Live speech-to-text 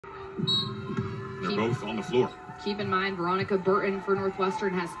They're both on the floor. Keep in mind, Veronica Burton for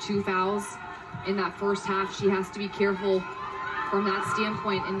Northwestern has 2 fouls in that first half. She has to be careful from that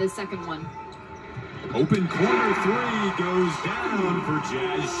standpoint in this second one. Open corner 3 goes down for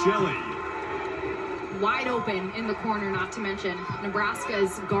Jaz Shelley. Wide open in the corner, not to mention.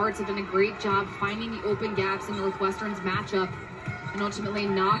 Nebraska's guards have done a great job finding the open gaps in Northwestern's matchup and ultimately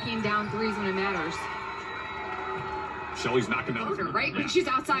knocking down threes when it matters. Shelley's knocking down the three. Right? When she's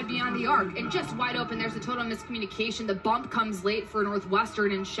outside beyond the arc and just wide open, there's a total miscommunication. The bump comes late for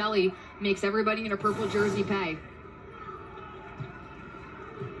Northwestern, and Shelley makes everybody in a purple jersey pay.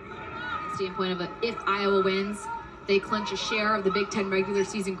 Standpoint of if Iowa wins, they clinch a share of the Big Ten regular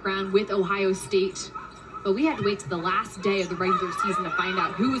season crown with Ohio State. But we had to wait to the last day of the regular season to find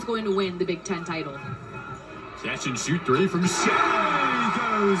out who was going to win the Big Ten title. Catch and shoot 3 from Shelley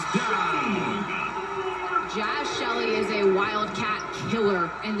goes down. Jaz Shelley is a wildcat killer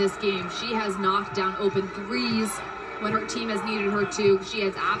in this game. She has knocked down open threes when her team has needed her to. She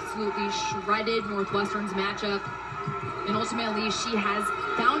has absolutely shredded Northwestern's matchup. And ultimately, she has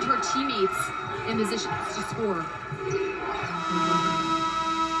found her teammates in positions to score.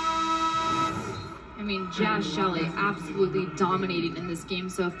 I mean, Jaz Shelley absolutely dominating in this game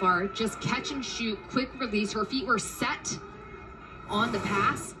so far. Just catch and shoot, quick release. Her feet were set on the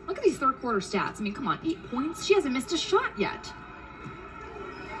pass. Look at these third quarter stats. I mean, come on, 8 points. She hasn't missed a shot yet.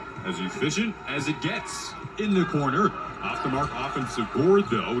 As efficient as it gets in the corner. Off the mark offensive board,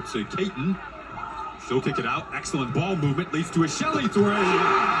 though. It's a Caton. She'll kick it out. Excellent ball movement. Leads to a Shelley 3.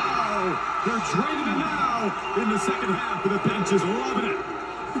 Wow! They're draining it now in the second half, but the bench is loving it.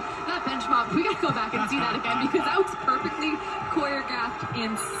 That bench pop, we got to go back and see that again because that was perfectly choreographed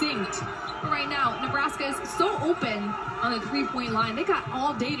and synced. But right now, Nebraska is so open on the 3-point line. They got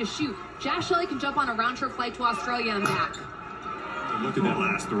all day to shoot. Jaz Shelley can jump on a round-trip flight to Australia and back. Look at that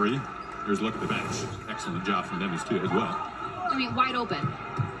last 3. Here's a look at the bench. Excellent job from them as well. I mean, wide open.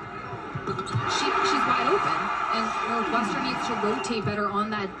 She's wide open, and Northwestern needs to rotate better on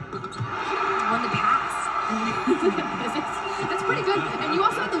the pass. It's pretty good. And you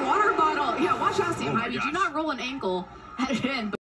also have the water bottle. Yeah, watch out, Sam Heidi. Do not roll an ankle at it in.